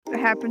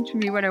happened to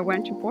me when I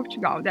went to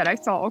Portugal, that I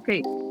saw,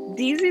 okay,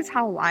 this is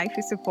how life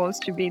is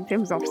supposed to be in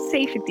terms of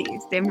safety,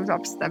 in terms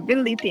of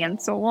stability, and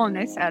so on.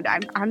 I said,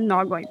 I'm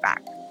not going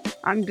back.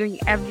 I'm doing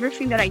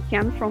everything that I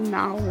can from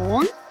now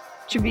on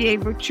to be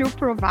able to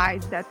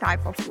provide that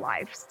type of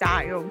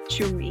lifestyle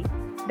to me.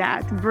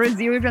 That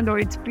Brazil, even though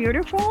it's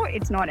beautiful,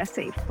 it's not a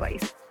safe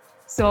place.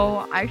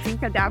 So I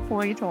think at that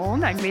point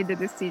on, I made the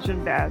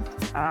decision that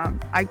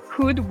I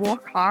could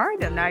work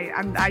hard, and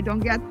I don't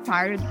get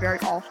tired very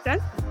often,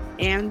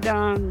 and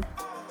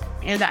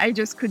I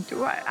just could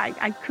do it.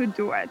 I could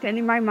do it, and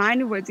in my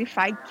mind was, if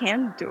I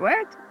can do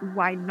it,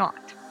 why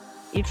not?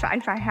 If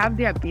I have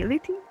the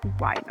ability,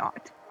 why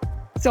not?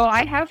 So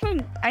I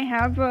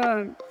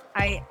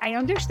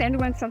understand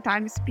when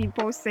sometimes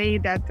people say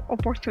that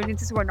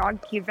opportunities were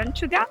not given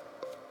to them.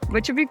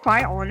 But to be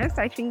quite honest,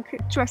 I think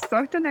to a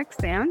certain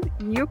extent,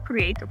 you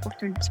create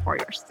opportunities for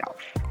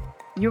yourself.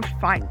 You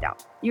find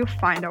out. You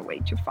find a way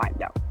to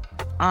find out.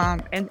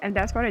 And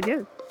that's what I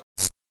did.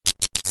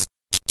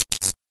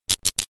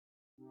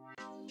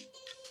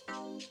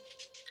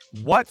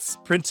 What's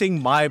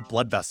printing my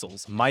blood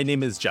vessels? My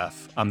name is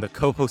Jeff. I'm the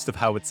co-host of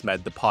How It's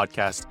Med, the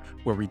podcast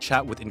where we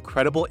chat with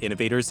incredible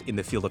innovators in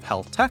the field of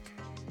health tech,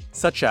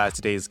 such as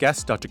today's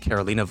guest, Dr.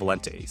 Carolina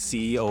Valente,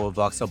 CEO of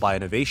Voxel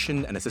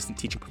Bioinnovation and assistant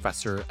teaching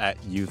professor at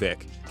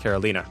UVic.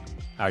 Carolina,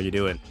 how are you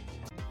doing?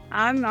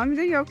 I'm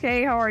doing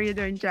okay. How are you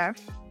doing, Jeff?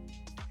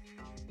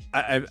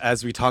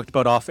 As we talked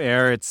about off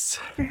air, it's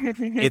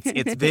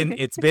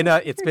been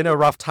a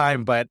rough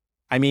time, but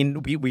I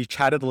mean, we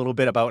chatted a little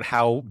bit about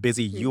how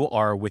busy you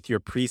are with your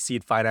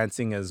pre-seed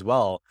financing as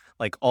well.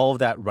 Like all of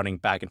that running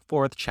back and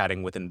forth,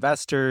 chatting with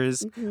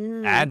investors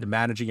and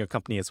managing your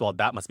company as well.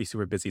 That must be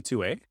super busy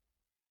too, eh?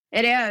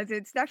 It is.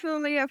 It's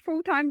definitely a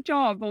full-time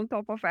job on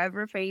top of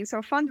everything.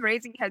 So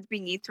fundraising has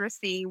been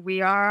interesting.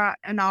 We are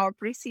in our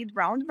pre-seed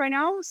round right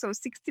now. So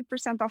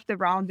 60% of the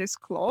round is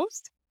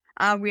closed.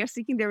 We are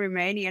seeking the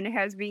remaining, and it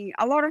has been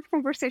a lot of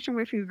conversation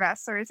with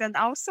investors and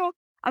also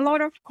a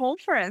lot of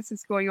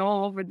conferences going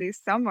on over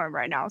this summer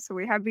right now. So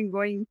we have been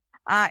going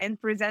and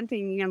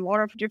presenting in a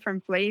lot of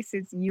different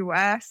places,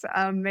 US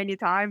many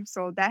times.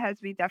 So that has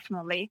been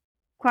definitely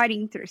quite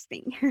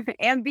interesting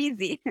and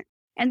busy.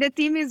 And the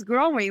team is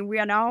growing. We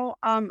are now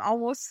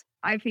almost,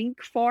 I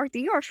think,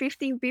 14 or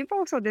 15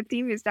 people. So the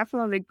team is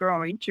definitely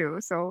growing too.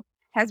 So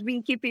has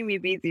been keeping me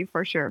busy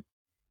for sure.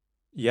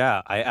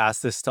 Yeah, I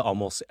ask this to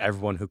almost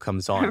everyone who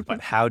comes on,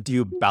 but how do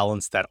you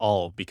balance that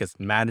all? Because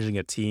managing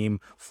a team,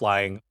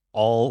 flying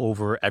all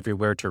over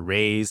everywhere to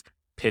raise,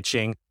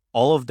 pitching,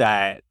 all of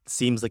that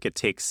seems like it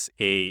takes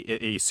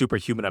a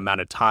superhuman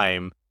amount of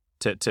time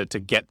to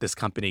get this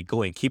company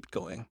going, keep it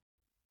going.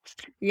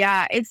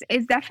 Yeah,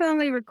 it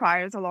definitely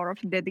requires a lot of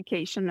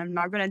dedication. I'm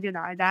not going to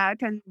deny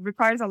that, and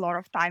requires a lot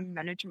of time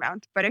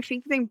management. But I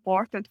think the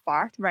important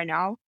part right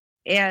now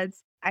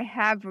is I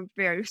have a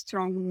very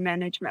strong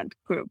management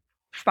group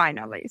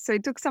finally. So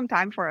it took some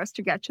time for us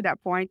to get to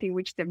that point in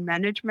which the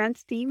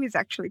management team is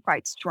actually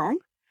quite strong.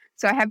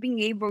 So I have been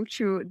able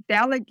to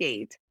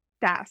delegate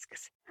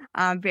tasks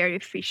very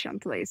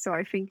efficiently. So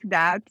I think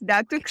that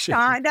took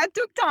time.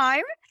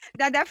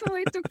 That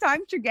definitely took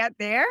time to get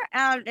there,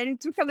 and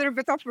it took a little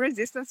bit of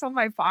resistance on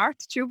my part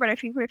too. But I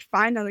think we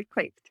finally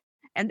clicked,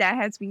 and that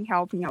has been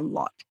helping a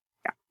lot.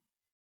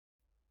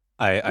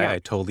 I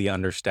totally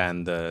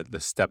understand the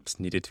steps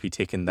needed to be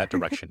taken in that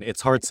direction.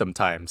 It's hard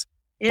sometimes.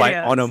 It But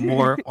is.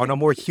 on a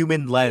more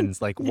human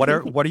lens, like what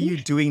are you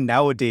doing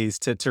nowadays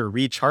to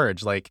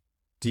recharge? Like,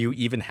 do you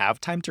even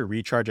have time to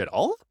recharge at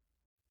all?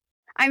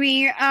 I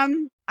mean,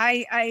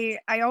 I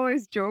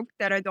always joke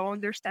that I don't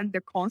understand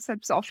the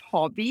concepts of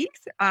hobbies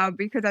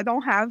because I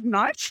don't have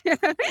much.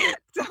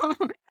 So,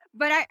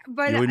 but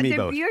You and me the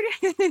both.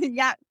 beauty,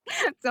 yeah.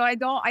 So I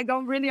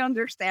don't really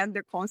understand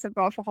the concept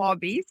of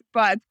hobbies.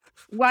 But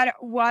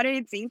what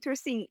is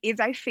interesting is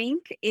I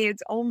think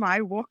it's all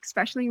my work,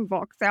 especially in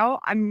Voxel.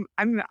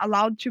 I'm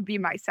allowed to be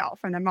myself,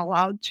 and I'm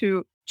allowed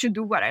to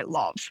do what I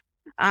love.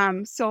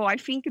 So I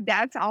think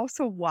that's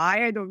also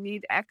why I don't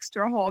need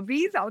extra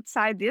hobbies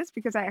outside this,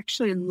 because I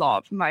actually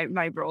love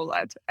my role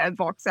at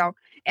Voxel.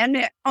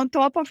 And on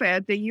top of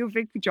it, the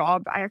UVic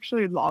job, I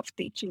actually love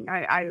teaching.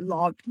 I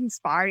love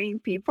inspiring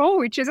people,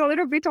 which is a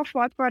little bit of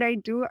what I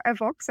do at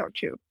Voxel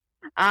too.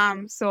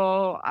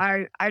 So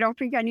I don't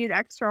think I need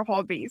extra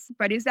hobbies,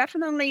 but it's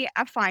definitely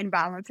a fine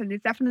balance, and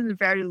it's definitely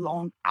very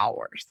long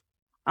hours.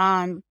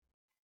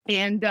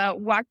 And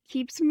what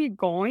keeps me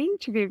going,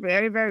 to be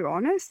very, very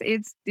honest,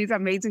 is this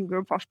amazing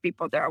group of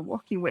people that are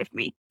working with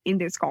me in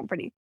this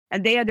company.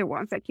 And they are the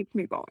ones that keep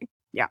me going.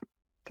 Yeah.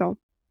 So.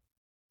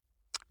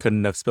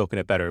 Couldn't have spoken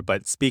it better.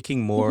 But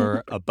speaking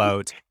more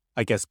about,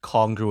 I guess,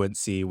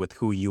 congruency with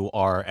who you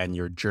are and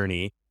your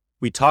journey,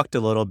 we talked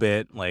a little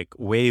bit like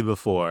way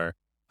before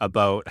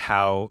about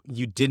how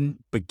you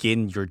didn't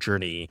begin your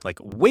journey like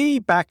way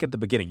back at the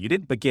beginning. You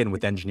didn't begin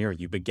with engineering.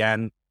 You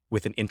began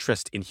with an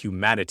interest in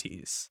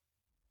humanities.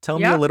 Tell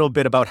me a Yeah. little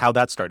bit about how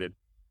that started.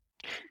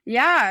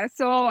 Yeah,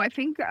 so I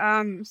think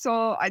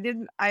so I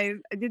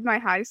did my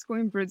high school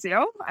in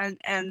Brazil, and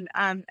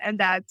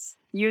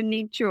you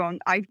need to,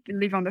 I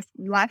believe on the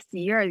last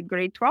year at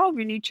grade 12,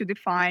 you need to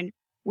define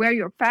where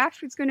your path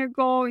is going to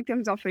go in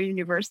terms of a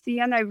university.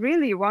 And I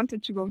really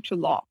wanted to go to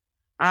law.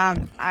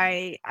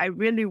 I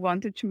really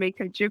wanted to make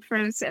a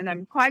difference, and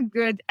I'm quite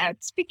good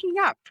at speaking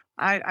up.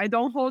 I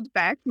don't hold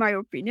back my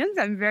opinions.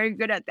 I'm very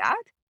good at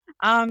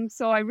that.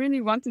 So I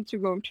really wanted to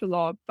go to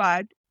law,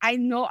 but I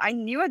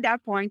knew at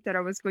that point that I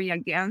was going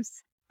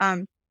against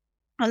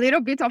a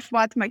little bit of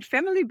what my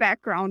family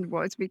background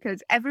was,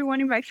 because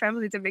everyone in my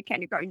family is a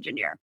mechanical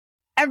engineer.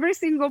 Every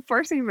single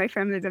person in my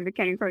family is a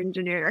mechanical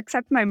engineer,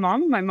 except my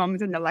mom. My mom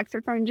is an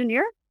electrical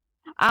engineer.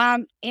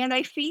 And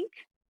I think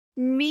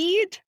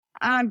mid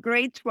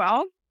grade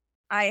 12,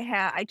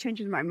 I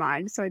changed my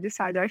mind. So I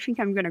decided I think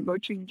I'm going to go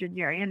to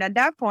engineering. And at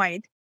that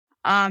point,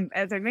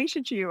 as I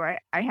mentioned to you, I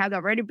had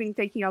already been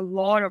taking a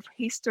lot of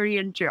history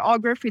and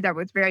geography that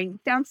was very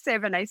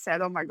intensive. And I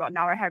said, oh my God,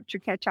 now I have to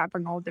catch up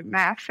on all the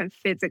math and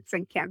physics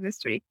and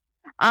chemistry.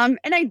 And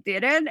I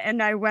did it,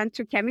 and I went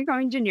to chemical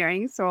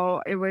engineering.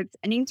 So it was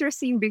an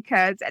interesting,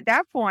 because at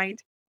that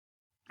point,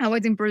 I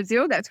was in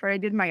Brazil. That's where I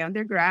did my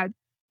undergrad.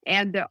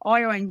 And the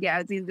oil and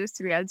gas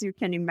industry, as you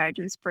can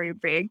imagine, is pretty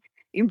big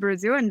in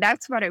Brazil. And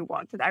that's what I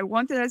wanted. I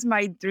wanted as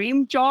my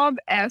dream job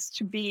as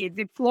to be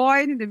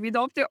deployed in the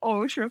middle of the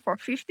ocean for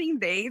 15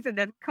 days and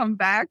then come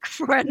back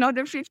for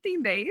another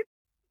 15 days.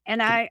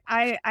 And I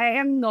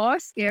am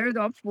not scared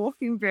of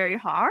working very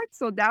hard.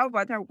 So that's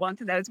what I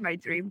wanted as my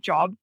dream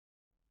job.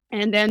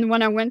 And then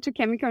when I went to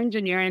chemical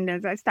engineering,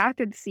 as I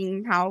started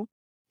seeing how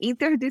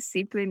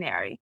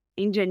interdisciplinary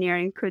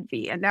engineering could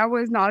be. And that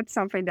was not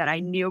something that I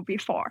knew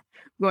before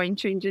going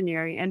to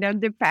engineering. And then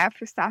the path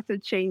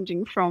started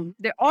changing from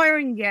the oil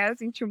and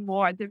gas into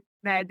more the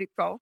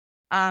medical,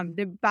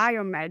 the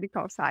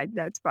biomedical side.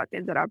 That's what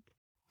ended up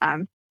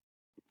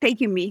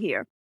taking me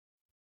here.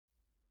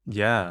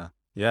 Yeah.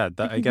 Yeah.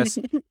 That, I guess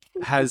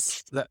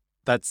has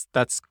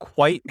that's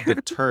quite the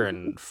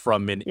turn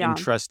from an Yeah.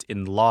 interest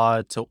in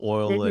law to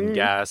oil and Mhm.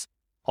 gas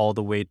all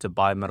the way to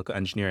biomedical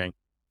engineering.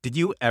 Did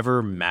you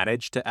ever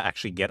manage to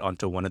actually get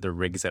onto one of the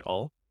rigs at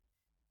all?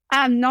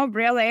 Not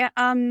really.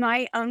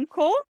 My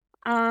uncle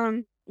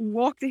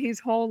worked his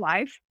whole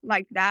life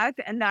like that,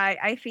 and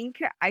I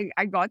think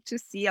I got to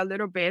see a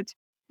little bit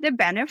the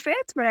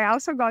benefits, but I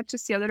also got to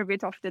see a little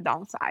bit of the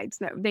downsides,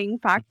 the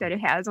impact that Mhm.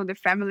 it has on the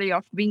family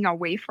of being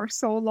away for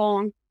so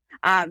long.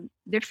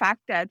 The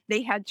fact that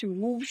they had to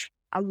move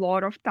a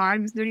lot of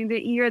times during the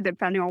year,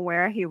 depending on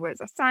where he was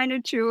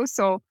assigned to.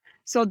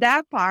 So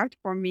that part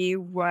for me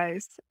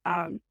was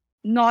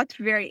not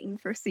very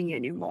interesting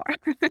anymore.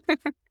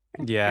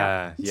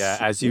 Yeah. Yeah, yeah.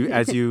 As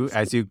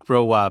you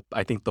grow up,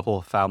 I think the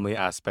whole family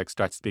aspect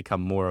starts to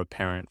become more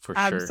apparent for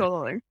sure.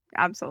 Absolutely.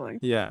 Absolutely.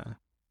 Yeah.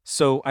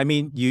 So, I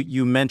mean,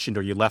 you mentioned,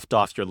 or you left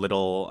off your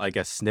little, I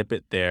guess,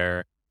 snippet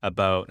there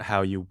about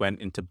how you went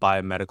into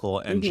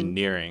biomedical Mhm.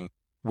 engineering.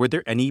 Were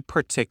there any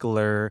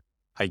particular,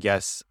 I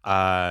guess,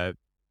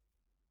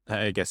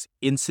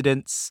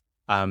 incidents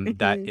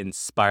that Mhm.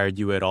 inspired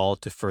you at all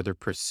to further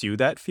pursue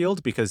that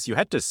field? Because you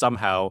had to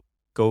somehow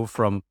go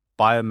from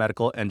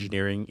biomedical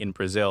engineering in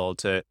Brazil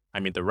to, I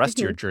mean, the rest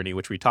of your Mhm. journey,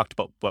 which we talked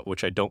about, but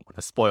which I don't want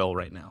to spoil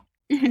right now.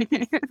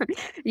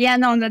 Yeah,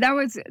 no, that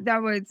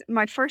was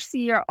my first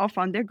year of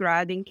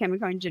undergrad in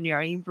chemical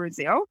engineering in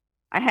Brazil.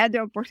 I had the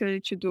opportunity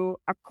to do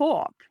a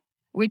co-op,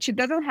 which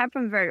doesn't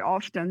happen very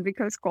often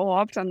because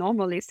co-ops are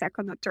normally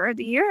second or third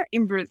year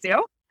in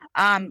Brazil.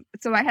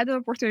 So I had the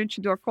opportunity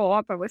to do a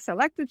co-op. I was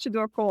selected to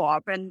do a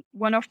co-op, and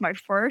one of my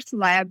first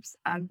labs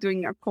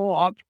doing a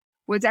co-op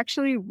was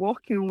actually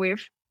working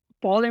with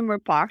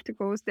polymer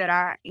particles that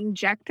are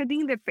injected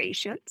in the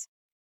patient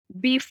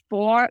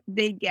before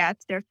they get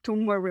their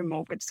tumor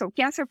removed. So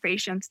cancer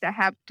patients that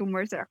have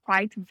tumors that are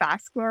quite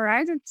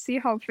vascularized, and see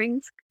how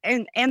things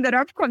ended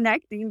up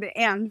connecting in the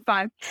end,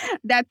 but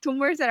that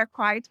tumors that are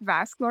quite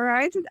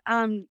vascularized,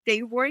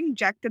 they were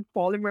injected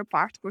polymer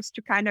particles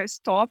to kind of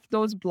stop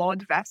those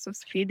blood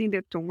vessels feeding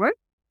the tumor,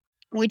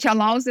 which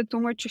allows the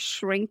tumor to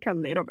shrink a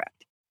little bit.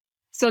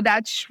 So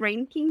that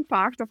shrinking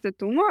part of the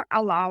tumor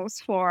allows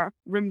for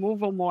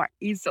removal more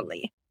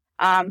easily.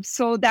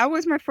 So that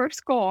was my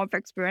first co-op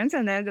experience,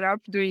 and I ended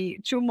up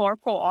doing 2 more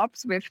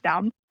co-ops with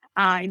them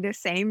in the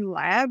same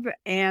lab.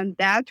 And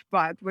that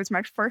was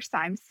my first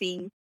time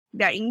seeing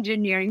that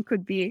engineering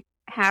could be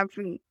have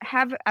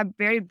a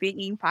very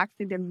big impact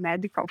in the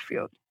medical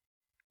field.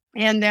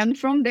 And then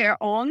from there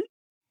on,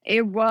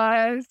 it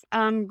was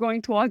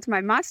going towards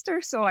my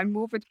master. So I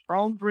moved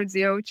from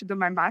Brazil to do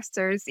my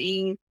master's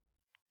in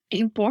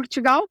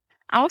Portugal,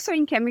 also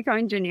in chemical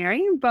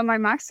engineering, but my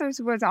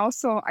master's was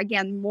also,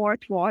 again, more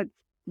towards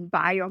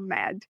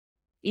biomed,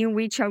 in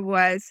which I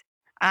was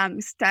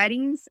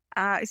studying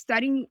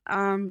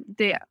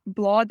the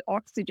blood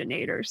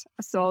oxygenators.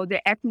 So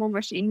the ECMO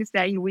machines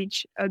that in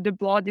which the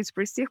blood is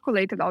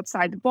recirculated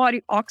outside the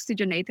body,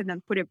 oxygenated,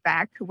 and put it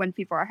back when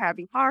people are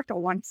having heart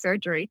or want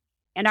surgery.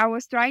 And I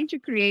was trying to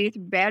create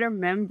better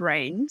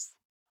membranes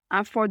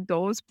for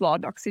those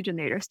blood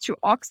oxygenators to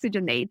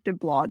oxygenate the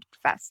blood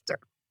faster.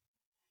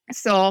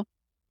 So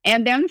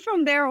And then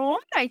from there on,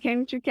 I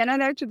came to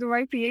Canada to do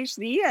my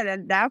PhD. And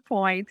at that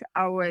point,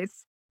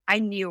 I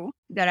knew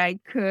that I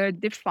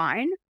could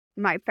define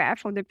my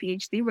path on the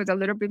PhD, was a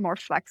little bit more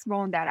flexible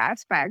on that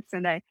aspect.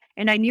 And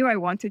I knew I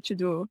wanted to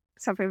do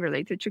something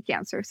related to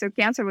cancer. So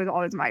cancer was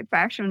always my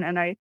passion. And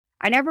I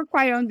never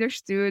quite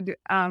understood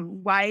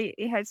why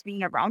it has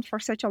been around for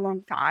such a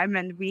long time.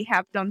 And we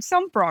have done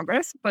some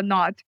progress, but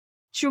not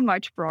too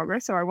much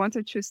progress. So I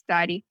wanted to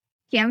study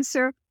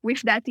cancer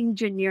with that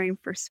engineering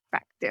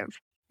perspective.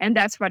 And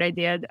that's what I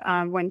did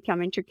when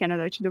coming to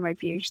Canada to do my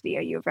PhD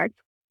at UVic.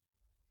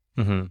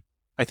 hmm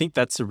I think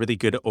that's a really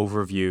good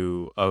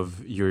overview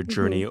of your Hmm.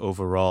 journey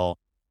overall.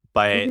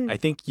 But Hmm. I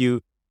think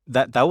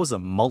that was a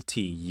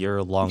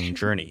multi-year long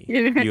journey.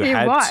 You It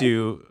had was.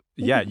 to,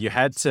 yeah, you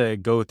had to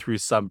go through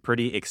some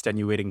pretty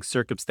extenuating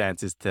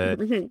circumstances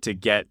Hmm. to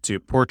get to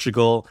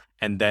Portugal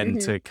and then Hmm.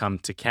 to come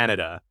to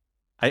Canada.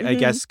 I Hmm.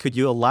 guess could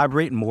you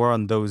elaborate more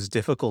on those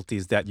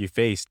difficulties that you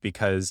faced?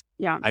 Because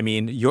Yeah. I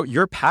mean,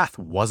 your path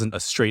wasn't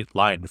a straight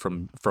line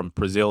from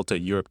Brazil to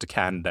Europe to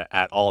Canada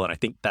at all, and I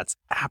think that's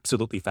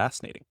absolutely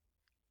fascinating.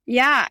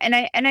 Yeah, and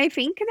I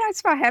think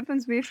that's what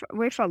happens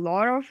with a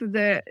lot of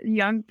the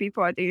young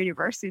people at the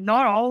university.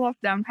 Not all of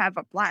them have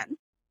a plan,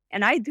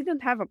 and I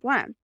didn't have a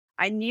plan.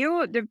 I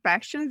knew the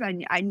passions.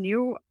 I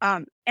knew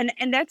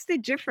and that's the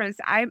difference.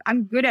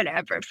 I'm good at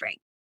everything,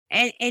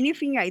 and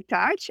anything I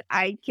touch,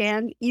 I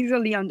can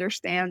easily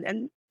understand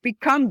and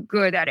become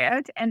good at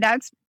it, and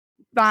that's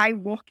by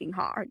working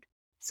hard.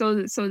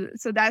 So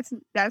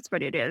that's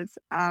what it is.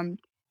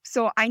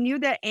 So I knew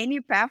that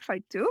any path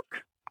I took,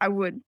 I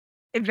would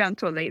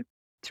eventually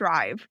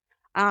thrive.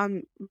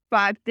 Um,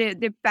 but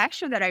the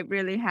passion that I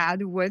really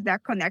had was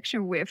that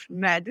connection with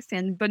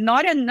medicine, but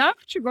not enough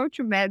to go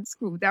to med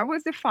school. That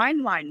was the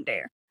fine line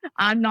there.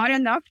 Not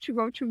enough to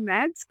go to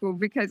med school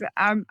because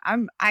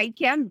I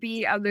can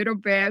be a little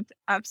bit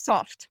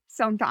soft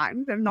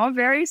sometimes. I'm not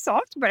very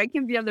soft, but I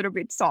can be a little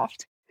bit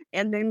soft.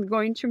 And then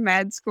going to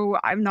med school,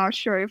 I'm not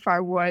sure if I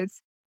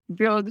was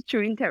built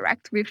to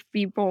interact with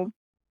people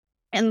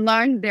and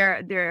learn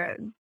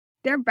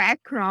their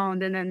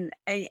background and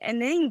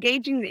then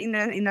engaging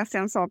in a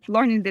sense of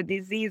learning the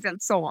disease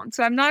and so on.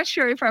 So I'm not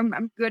sure if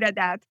I'm good at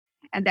that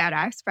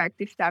aspect,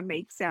 if that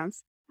makes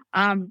sense.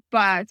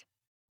 But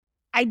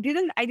I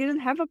didn't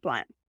have a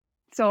plan.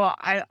 So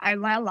I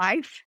let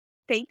life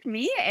take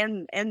me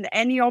and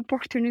any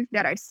opportunity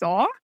that I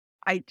saw,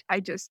 I I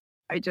just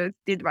I just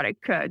did what I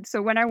could.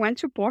 So when I went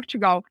to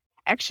Portugal,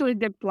 actually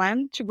the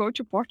plan to go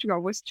to Portugal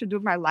was to do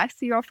my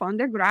last year of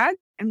undergrad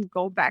and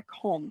go back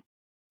home.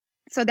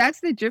 So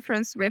that's the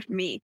difference with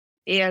me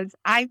is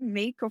I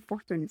make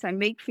opportunities, I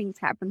make things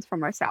happen for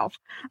myself.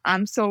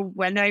 So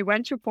when I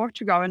went to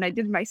Portugal and I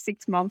did my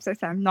 6 months, I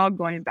said I'm not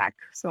going back.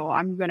 So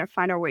I'm gonna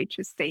find a way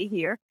to stay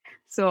here.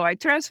 So I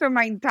transferred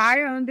my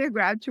entire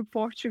undergrad to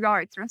Portugal.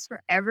 I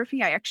transferred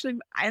everything. I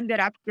ended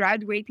up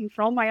graduating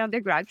from my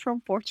undergrad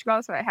from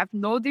Portugal. So I have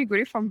no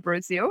degree from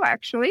Brazil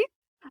actually.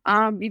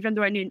 Even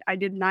though I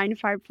did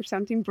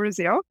 95% in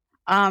Brazil.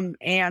 And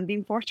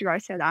in Portugal, I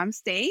said I'm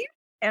staying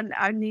and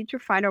I need to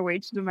find a way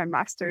to do my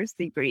master's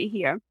degree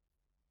here.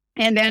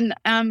 And then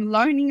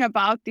learning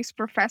about this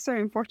professor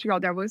in Portugal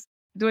that was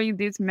doing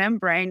these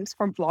membranes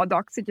for blood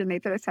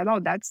oxygenator, I said, "Oh,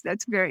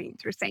 that's very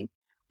interesting.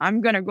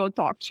 I'm gonna go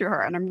talk to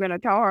her and I'm gonna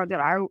tell her that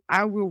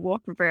I will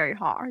work very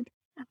hard."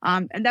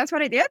 And that's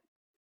what I did.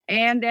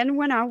 And then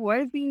when I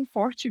was in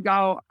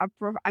Portugal,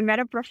 I met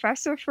a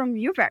professor from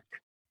UVic.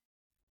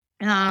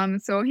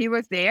 So he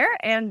was there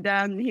and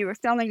he was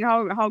telling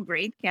how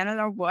great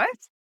Canada was.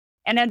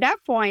 And at that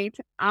point,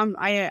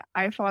 I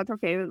thought,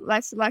 okay,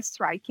 let's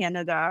try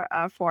Canada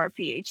for a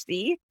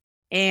PhD.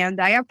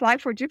 And I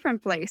applied for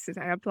different places.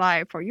 I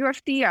applied for U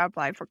of T, I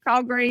applied for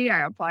Calgary,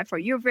 I applied for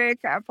UVic,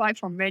 I applied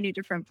for many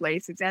different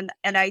places. And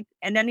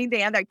then in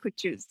the end I could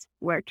choose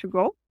where to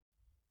go.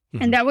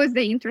 And hmm that was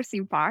the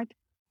interesting part.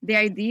 The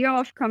idea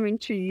of coming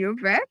to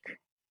UVic,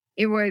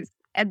 it was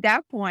at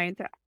that point,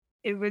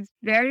 it was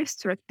very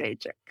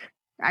strategic.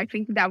 I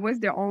think that was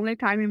the only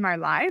time in my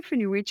life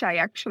in which I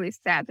actually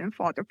sat and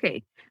thought,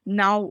 okay,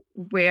 now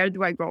where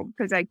do I go?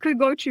 Because I could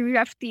go to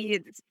UFT,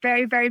 it's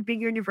very, very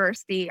big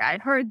university. I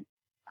heard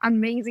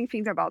amazing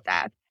things about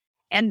that.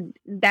 And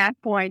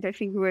that point, I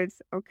think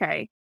was,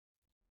 okay,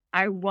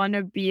 I want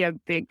to be a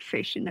big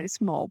fish in a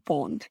small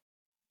pond.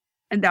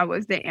 And that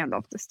was the end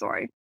of the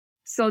story.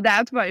 So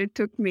that's what it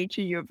took me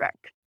to UVic.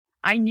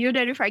 I knew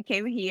that if I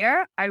came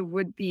here, I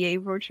would be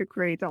able to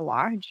create a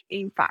large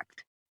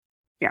impact.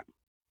 Yeah.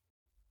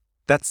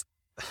 That's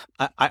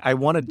I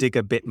want to dig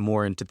a bit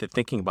more into the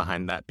thinking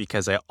behind that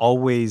because I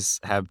always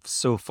have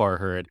so far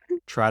heard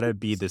try to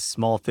be the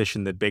small fish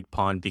in the big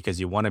pond because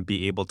you want to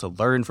be able to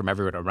learn from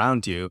everyone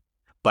around you.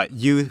 But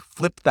you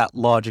flip that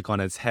logic on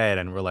its head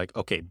and we're like,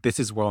 okay, this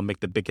is where I'll make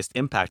the biggest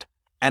impact.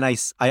 And I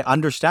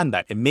understand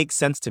that. It makes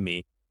sense to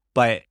me.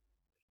 But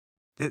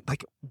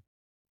like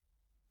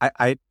I,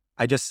 I,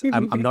 I just,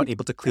 I'm not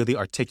able to clearly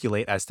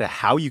articulate as to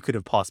how you could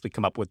have possibly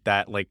come up with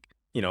that, like,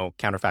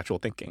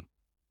 counterfactual thinking.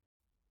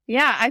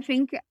 Yeah, I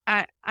think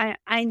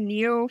I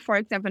knew, for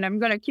example, and I'm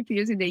gonna keep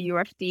using the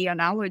UFD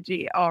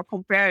analogy or Mm.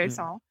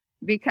 comparison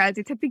because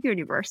it's a big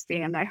university,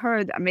 and I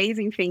heard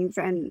amazing things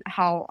and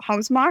how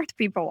smart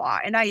people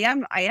are, and I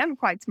am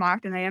quite smart,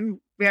 and I am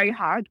very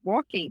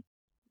hardworking,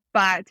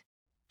 but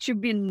to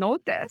be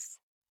noticed,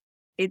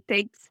 it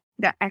takes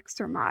the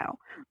extra mile,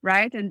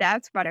 right? And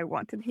that's what I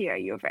wanted here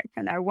at UVic,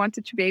 and I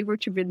wanted to be able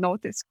to be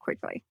noticed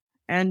quickly.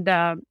 And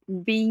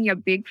being a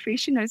big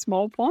fish in a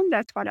small pond,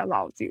 that's what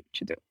allows you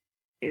to do,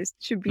 is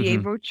to be Hmm.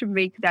 able to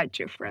make that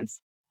difference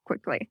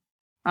quickly.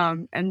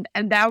 And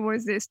that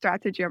was the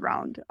strategy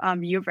around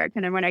UVic.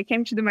 And then when I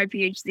came to do my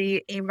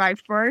PhD in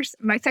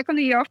my second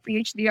year of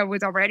PhD, I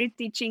was already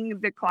teaching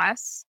the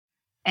class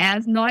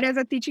as not as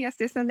a teaching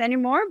assistant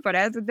anymore, but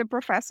as the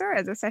professor,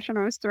 as a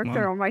sessional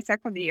instructor Wow. on my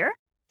second year.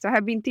 So I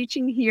have been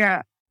teaching here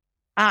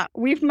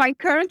with my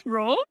current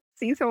role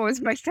since it was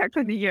my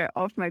second year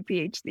of my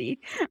PhD.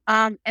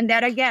 And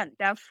that again,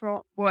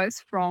 was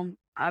from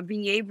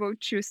being able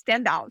to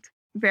stand out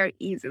very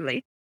easily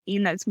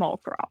in a small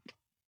crowd.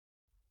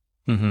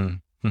 Hmm.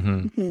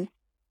 Hmm. Mhm.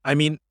 I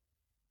mean,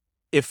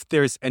 if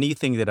there's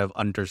anything that I've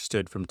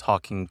understood from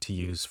talking to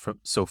you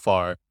so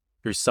far,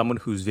 you're someone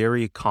who's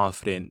very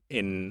confident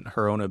in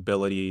her own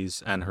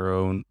abilities and her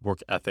own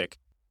work ethic,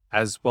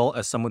 as well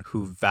as someone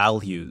who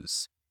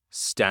values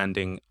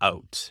standing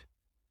out.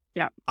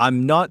 Yeah.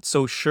 I'm not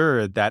so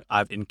sure that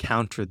I've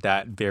encountered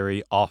that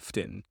very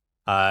often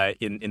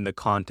in the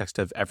context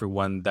of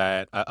everyone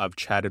that I've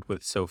chatted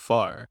with so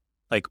far.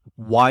 Like,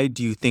 why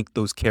do you think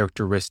those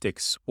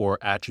characteristics or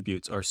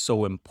attributes are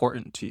so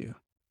important to you?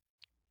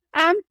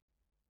 Um,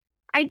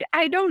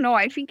 I don't know.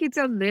 I think it's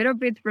a little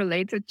bit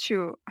related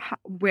to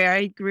where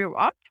I grew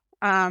up.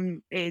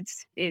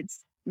 It's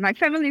my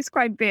family is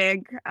quite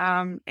big,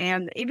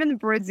 and even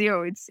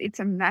Brazil, it's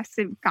a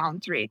massive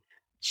country.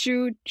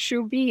 To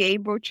be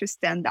able to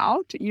stand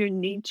out, you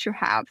need to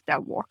have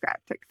that work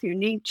ethic. You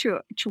need to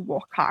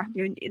work hard.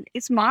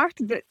 It's smart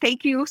that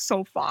take you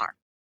so far.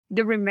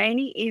 The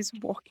remaining is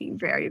working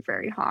very,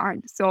 very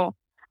hard. So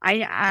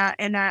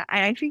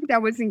I think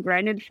that was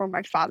ingrained from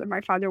my father.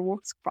 My father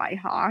works quite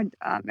hard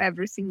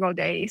every single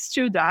day. He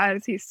still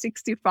does. He's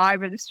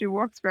 65 and still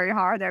works very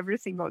hard every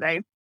single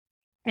day.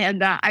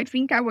 And I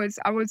think I was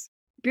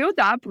built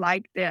up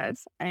like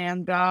this.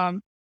 And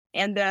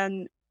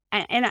then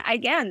and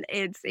again,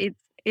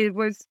 it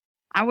was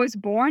I was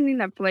born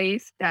in a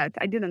place that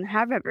I didn't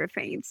have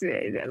everything. It's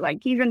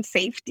like even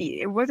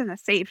safety. It wasn't a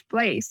safe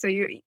place. So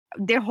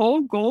the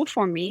whole goal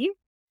for me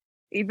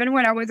even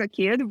when I was a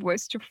kid,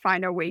 was to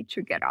find a way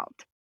to get out.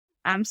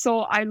 So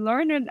I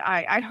learned it.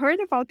 I heard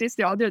about this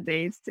the other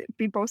days.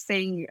 People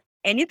saying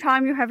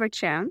anytime you have a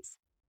chance,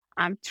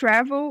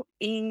 travel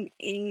in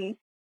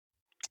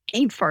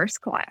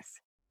first class.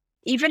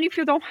 Even if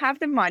you don't have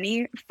the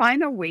money,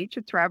 find a way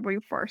to travel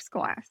in first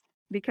class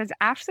because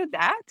after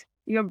that,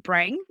 your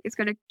brain is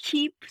going to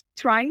keep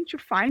trying to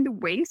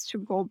find ways to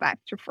go back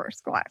to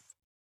first class.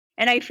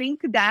 And I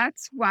think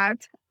that's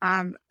what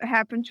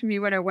happened to me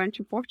when I went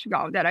to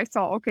Portugal, that I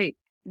saw, okay,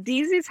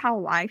 this is how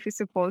life is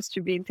supposed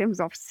to be in terms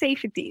of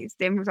safety,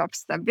 in terms of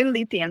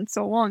stability, and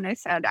so on. I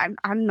said,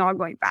 I'm not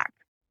going back.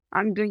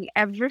 I'm doing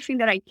everything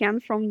that I can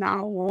from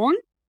now on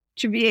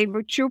to be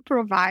able to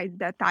provide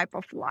that type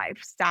of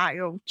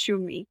lifestyle to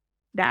me.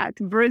 That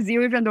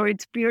Brazil, even though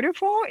it's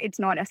beautiful, it's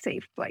not a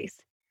safe place.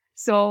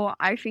 So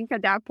I think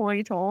at that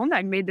point on,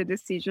 I made the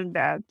decision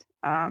that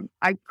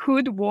I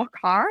could work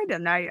hard,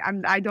 and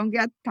I don't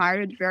get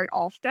tired very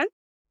often,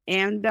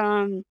 and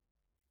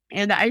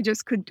I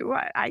just could do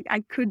it.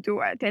 I could do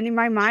it, and in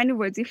my mind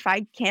was if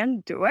I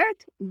can do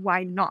it,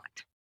 why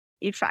not?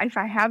 If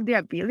I have the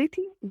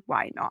ability,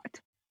 why not?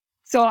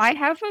 So I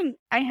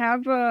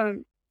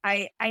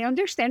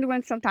understand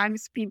when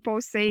sometimes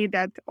people say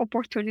that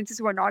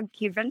opportunities were not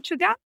given to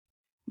them.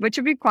 But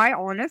to be quite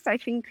honest, I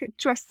think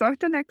to a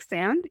certain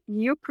extent,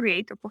 you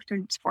create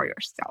opportunities for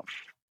yourself.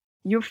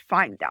 You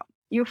find out.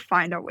 You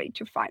find a way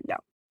to find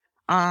out.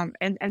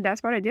 And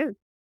that's what I did.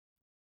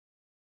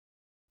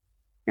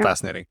 Yeah.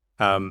 Fascinating.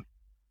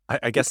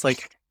 I guess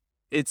like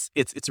it's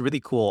really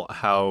cool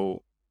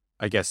how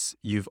I guess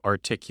you've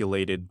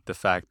articulated the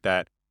fact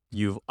that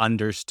you've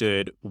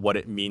understood what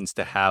it means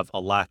to have a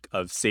lack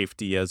of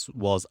safety as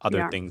well as other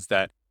Yeah. things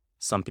that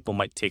some people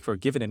might take for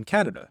given in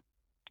Canada,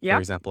 for Yeah.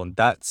 example, and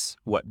that's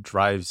what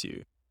drives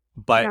you.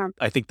 But Yeah.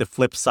 I think the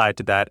flip side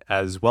to that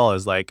as well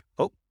is like,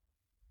 oh,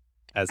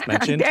 as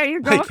mentioned, There you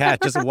my go.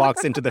 cat just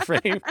walks into the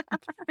frame.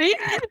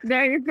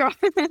 There you go.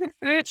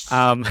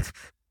 Um,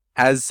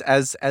 as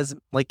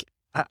like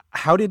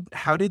how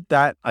did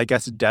that I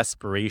guess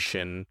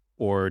desperation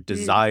or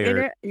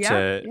desire Yeah.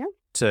 to Yeah.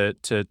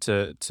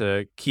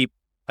 to keep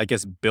I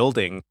guess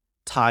building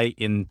tie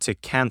into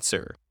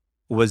cancer?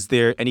 Was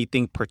there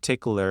anything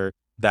particular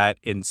that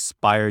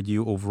inspired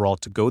you overall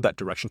to go that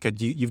direction?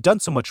 Because you've done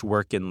so much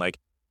work in like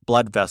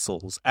blood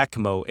vessels,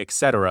 ECMO,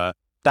 etc.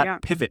 That Yeah.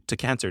 pivot to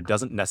cancer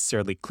doesn't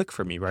necessarily click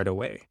for me right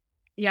away.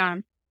 Yeah.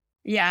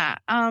 Yeah.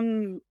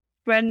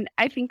 When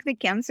I think the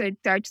cancer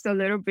touched a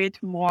little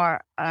bit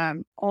more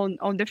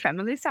on the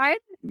family side,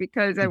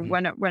 because Hmm.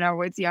 when I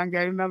was younger,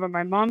 I remember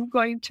my mom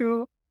going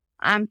through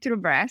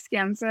breast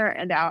cancer,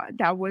 and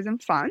that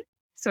wasn't fun.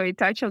 So it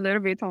touched a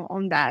little bit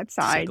on that To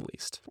say side. the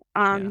least.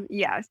 Yeah.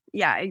 Yes,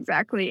 yeah,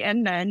 exactly.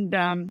 And then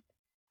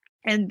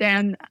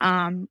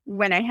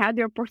when I had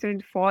the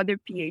opportunity for the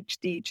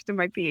PhD, to do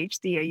my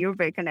PhD at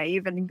UVic, and I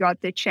even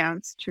got the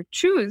chance to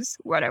choose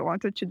what I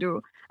wanted to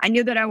do, I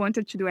knew that I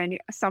wanted to do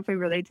something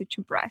related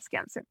to breast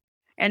cancer.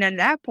 And at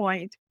that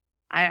point,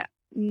 I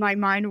my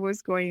mind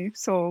was going,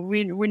 so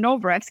we know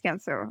breast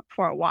cancer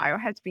for a while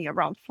has been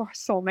around for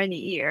so many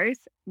years.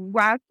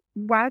 What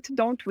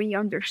don't we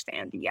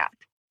understand yet?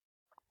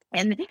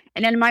 And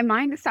then my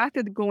mind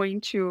started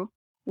going to,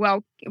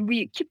 well,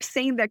 we keep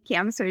saying that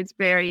cancer is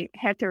very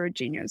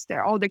heterogeneous.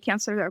 There, all the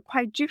cancers are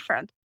quite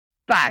different,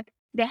 but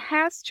there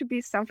has to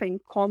be something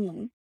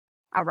common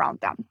around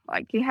them.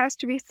 Like it has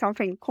to be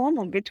something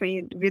common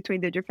between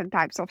the different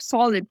types of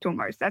solid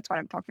tumors. That's what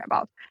I'm talking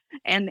about.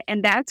 And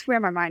that's where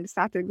my mind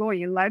started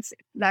going.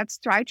 Let's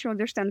try to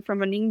understand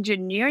from an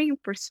engineering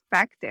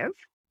perspective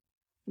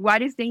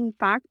what is the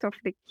impact of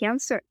the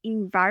cancer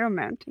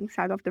environment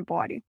inside of the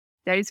body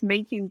that is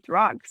making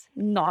drugs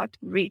not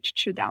reach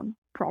to them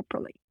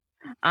properly.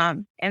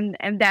 And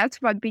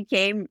that's what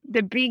became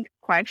the big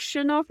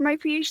question of my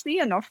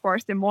PhD. And of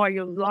course, the more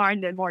you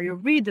learn, the more you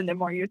read, and the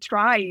more you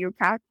try, you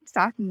can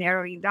start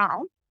narrowing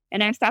down.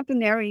 And I started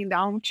narrowing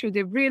down to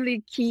the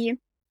really key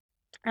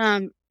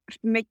um,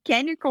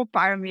 mechanical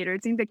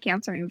parameters in the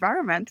cancer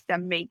environment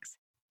that makes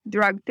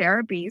drug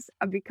therapies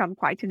become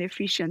quite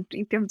inefficient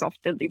in terms of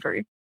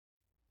delivery.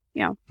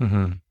 Yeah.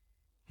 Hmm.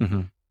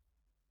 Hmm.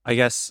 I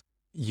guess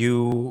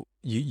you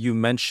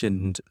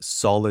mentioned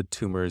solid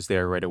tumors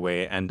there right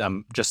away, and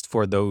just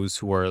for those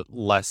who are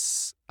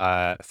less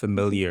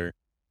familiar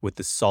with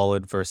the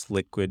solid versus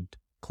liquid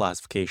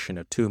classification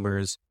of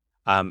tumors,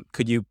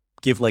 could you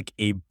give like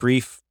a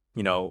brief,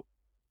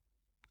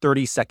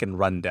 30-second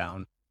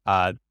rundown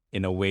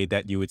in a way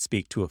that you would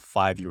speak to a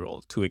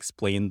 5-year-old to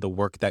explain the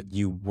work that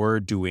you were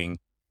doing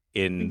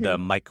in Mhm. the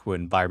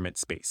microenvironment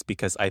space?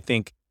 Because I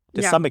think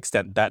to Yeah. some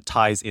extent that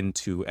ties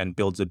into and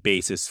builds a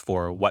basis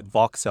for what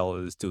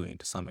Voxel is doing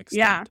to some Yeah.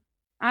 extent.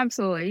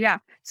 Absolutely. Yeah.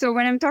 So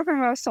when I'm talking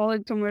about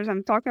solid tumors,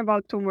 I'm talking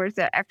about tumors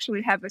that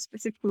actually have a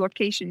specific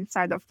location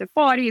inside of the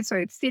body. So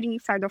it's sitting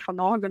inside of an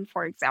organ,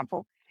 for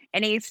example,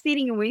 and it's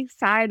sitting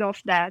inside of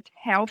that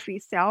healthy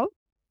cell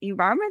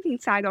environment,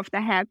 inside of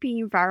the happy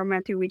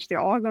environment in which the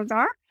organs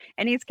are.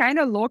 And it's kind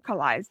of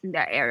localized in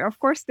that area. Of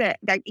course, that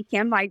it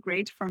can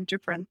migrate from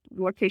different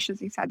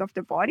locations inside of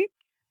the body,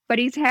 but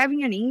it's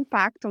having an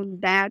impact on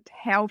that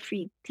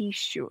healthy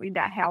tissue in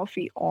that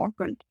healthy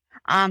organ.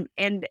 And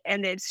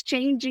it's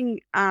changing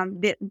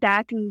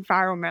that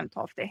environment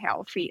of the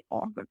healthy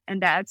organ,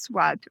 and that's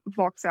what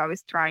Voxel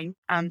is trying,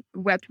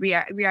 what we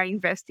are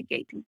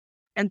investigating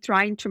and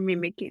trying to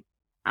mimic it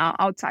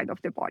outside of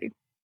the body.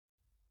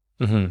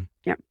 Hmm.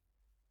 Yeah.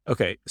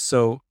 Okay,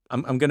 so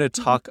I'm going to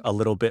Mhm. talk a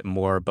little bit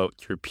more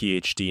about your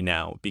PhD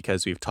now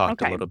because we've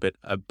talked a Okay. little bit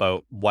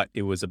about what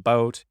it was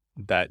about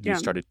that you Yeah,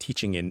 started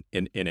teaching in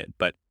it.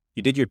 But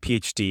you did your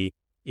PhD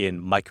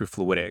in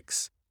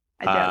microfluidics.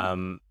 I did.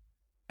 Um,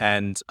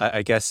 and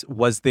I guess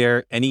was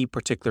there any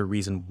particular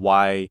reason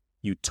why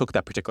you took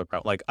that particular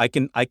route? Like I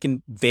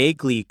can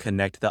vaguely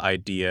connect the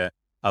idea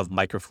of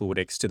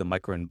microfluidics to the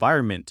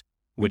microenvironment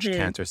which Hmm.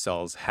 cancer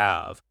cells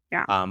have.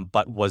 Yeah.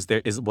 But was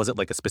it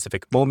like a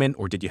specific moment,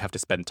 or did you have to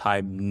spend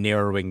time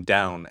narrowing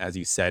down, as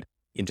you said,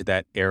 into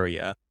that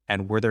area?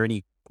 And was there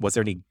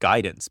any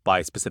guidance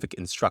by specific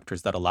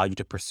instructors that allow you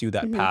to pursue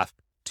that Hmm. path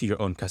to your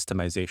own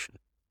customization?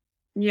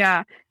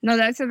 Yeah, no,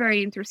 that's a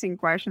very interesting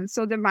question.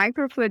 So the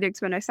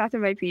microfluidics, when I started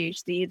my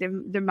PhD,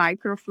 the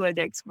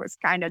microfluidics was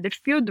the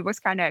field was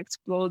kind of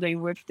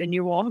exploding with the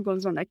new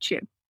organs on a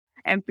chip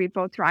and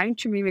people trying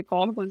to mimic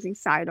organs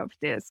inside of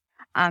this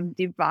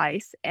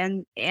device.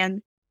 And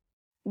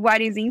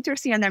what is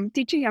interesting, and I'm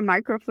teaching a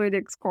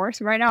microfluidics course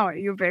right now at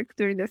UVic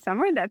during the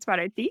summer. That's what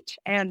I teach.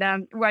 And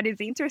what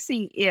is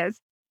interesting is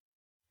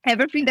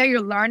everything that you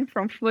learn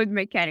from fluid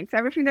mechanics,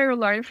 everything that you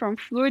learn from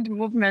fluid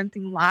movement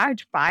in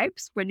large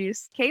pipes, when you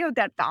scale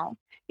that down,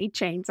 it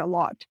changes a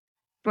lot.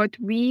 But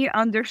we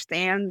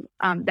understand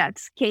that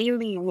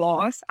scaling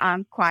laws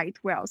quite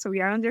well. So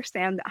we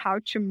understand how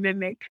to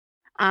mimic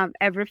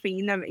everything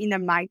in a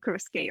micro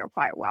scale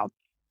quite well.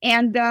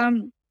 And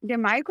the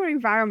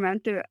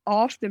microenvironment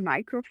of the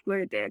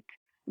microfluidic,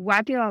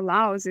 what it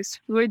allows is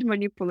fluid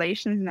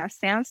manipulation in a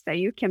sense that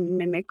you can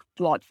mimic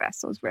blood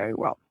vessels very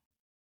well.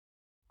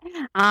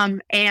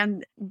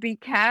 And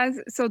because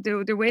so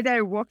the way that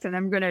it works, and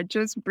I'm gonna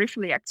just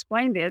briefly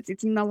explain this,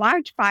 it's in a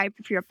large pipe.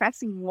 If you're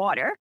passing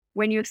water,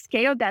 when you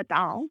scale that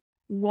down,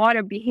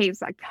 water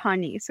behaves like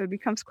honey. So it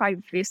becomes quite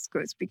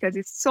viscous because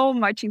it's so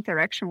much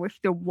interaction with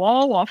the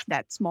wall of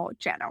that small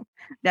channel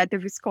that the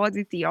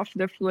viscosity of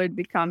the fluid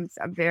becomes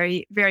a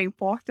very, very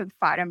important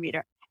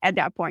parameter at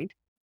that point.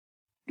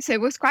 So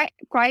it was quite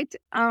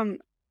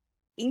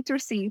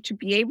interesting to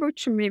be able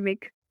to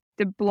mimic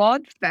the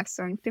blood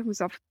vessel in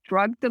terms of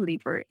drug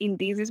delivery in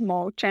these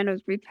small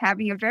channels with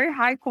having a very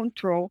high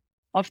control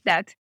of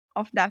that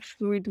of that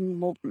fluid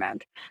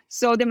movement.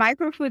 So the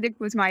microfluidic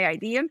was my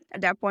idea.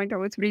 At that point, I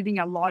was reading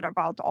a lot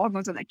about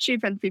organs on a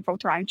chip and people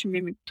trying to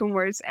mimic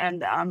tumors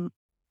and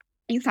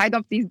inside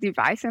of this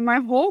device. And my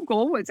whole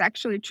goal was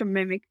actually to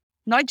mimic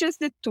not just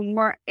the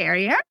tumor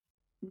area,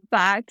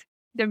 but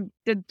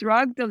the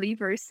drug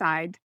delivery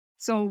side.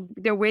 So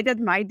the way that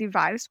my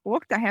device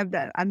worked, I have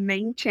a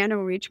main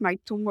channel in which my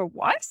tumor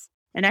was,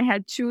 and I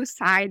had 2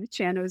 side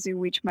channels in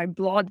which my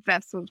blood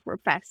vessels were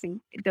passing,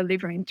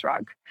 delivering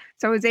drug.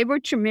 So I was able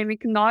to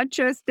mimic not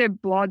just the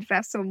blood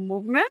vessel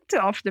movement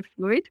of the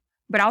fluid,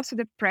 but also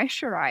the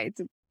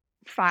pressurized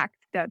fact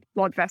that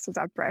blood vessels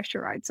are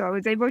pressurized. So I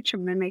was able to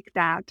mimic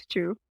that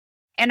too.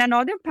 And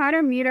another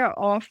parameter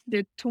of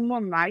the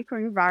tumor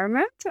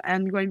microenvironment,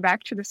 and going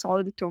back to the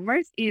solid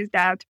tumors, is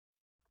that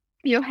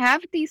you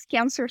have these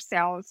cancer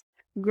cells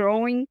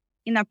growing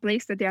in a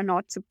place that they are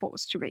not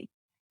supposed to be.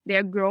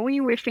 They're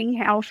growing within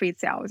healthy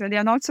cells and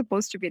they're not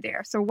supposed to be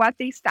there. So what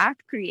they start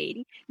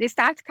creating, they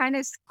start kind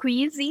of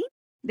squeezing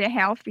the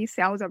healthy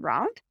cells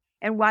around.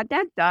 And what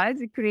that does,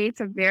 it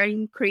creates a very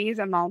increased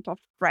amount of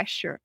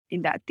pressure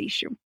in that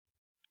tissue.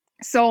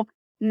 So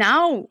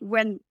now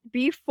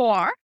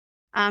before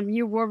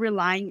you were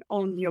relying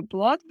on your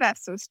blood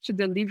vessels to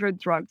deliver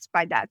drugs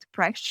by that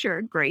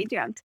pressure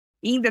gradient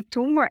in the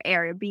tumor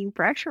area being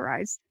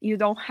pressurized, you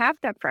don't have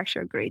that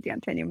pressure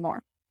gradient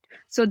anymore.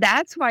 So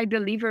that's why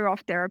delivery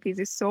of therapies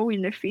is so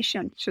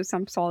inefficient to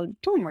some solid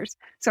tumors.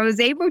 So I was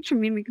able to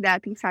mimic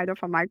that inside of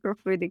a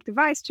microfluidic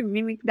device to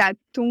mimic that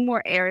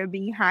tumor area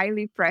being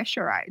highly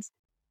pressurized.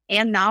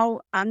 And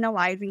now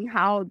analyzing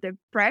how the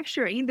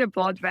pressure in the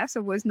blood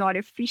vessel was not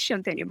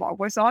efficient anymore,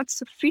 was not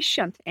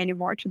sufficient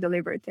anymore to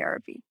deliver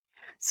therapy.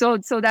 So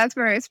that's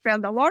where I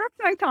spent a lot of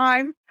my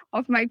time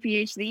of my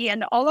PhD,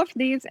 and all of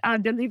these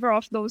delivery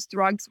of those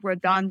drugs were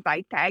done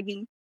by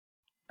tagging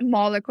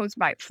molecules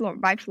by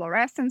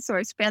fluorescence. So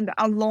I spend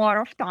a lot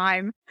of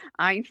time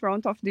in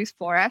front of this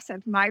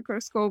fluorescent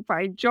microscope.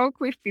 I joke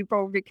with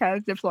people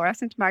because the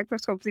fluorescent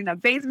microscope is in a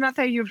basement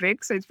at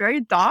UVic, so it's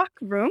very dark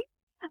room.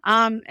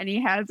 And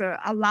it has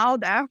a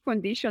loud air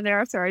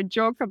conditioner. So I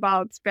joke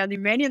about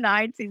spending many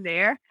nights in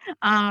there.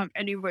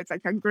 And it was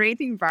like a great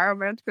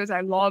environment because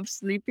I love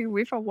sleeping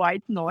with a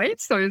white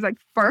noise. So it was like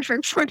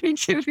perfect for me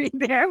to be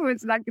there. It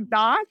was like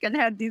dark and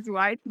had this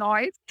white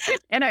noise.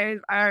 And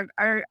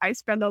I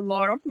spend a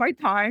lot of my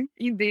time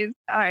in this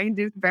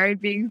very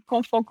big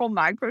confocal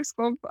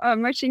microscope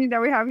machine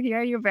that we have here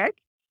at UVic.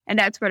 And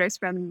that's where I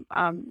spend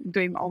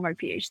doing all my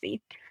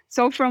PhD.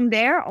 So from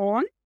there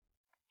on,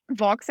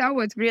 Voxel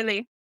was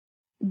really,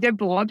 the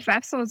blood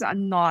vessels are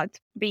not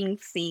being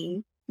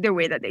seen the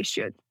way that they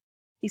should,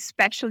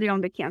 especially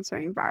on the cancer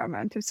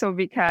environment. So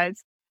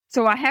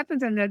what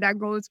happens, and that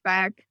goes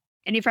back,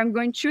 and if I'm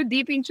going too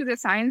deep into the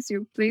science,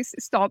 you please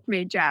stop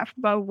me, Jeff.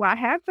 But what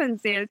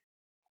happens is,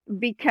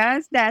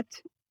 because that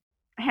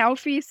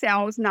healthy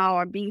cells now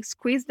are being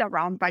squeezed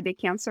around by the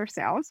cancer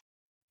cells,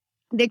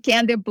 the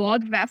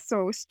blood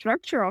vessel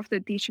structure of the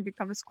tissue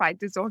becomes quite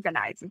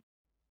disorganized.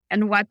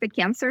 And what the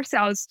cancer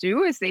cells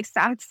do is they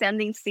start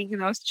sending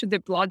signals to the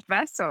blood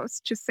vessels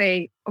to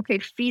say, okay,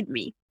 feed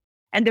me.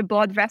 And the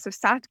blood vessels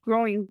start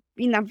growing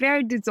in a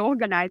very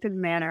disorganized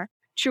manner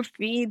to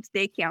feed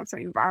the cancer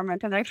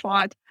environment. And I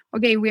thought,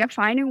 okay, we are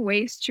finding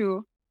ways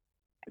to,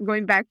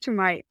 going back to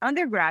my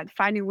undergrad,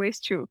 finding ways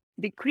to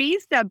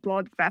decrease that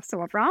blood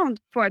vessel around.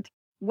 But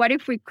what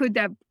if we could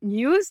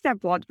use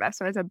that blood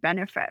vessel as a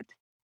benefit?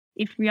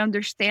 If we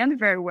understand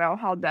very well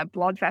how that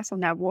blood vessel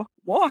network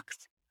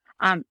works,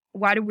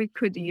 what we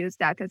could use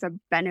that as a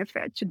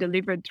benefit to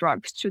deliver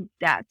drugs to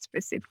that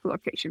specific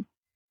location.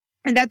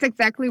 And that's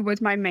exactly what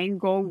my main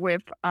goal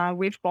with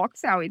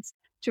Voxel. It's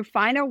to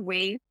find a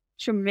way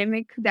to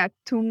mimic that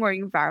tumor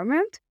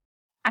environment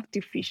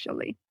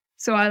artificially.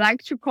 So I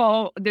like to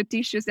call the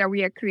tissues that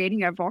we are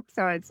creating at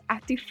Voxel as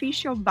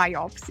artificial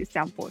biopsy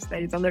samples.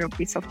 That is a little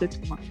piece of the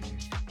tumor.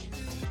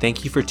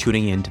 Thank you for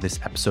tuning in to this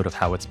episode of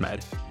How It's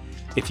Med.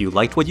 If you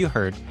liked what you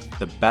heard,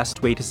 the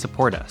best way to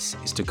support us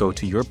is to go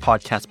to your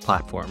podcast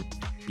platform,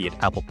 be it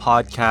Apple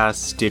Podcasts,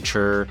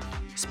 Stitcher,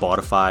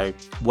 Spotify,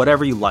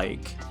 whatever you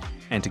like,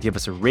 and to give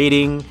us a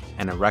rating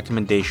and a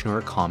recommendation or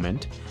a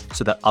comment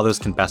so that others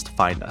can best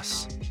find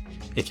us.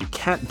 If you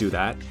can't do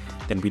that,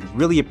 then we'd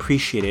really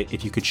appreciate it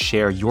if you could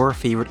share your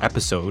favorite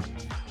episode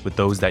with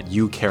those that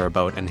you care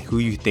about and who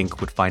you think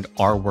would find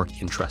our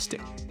work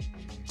interesting.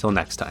 Till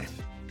next time.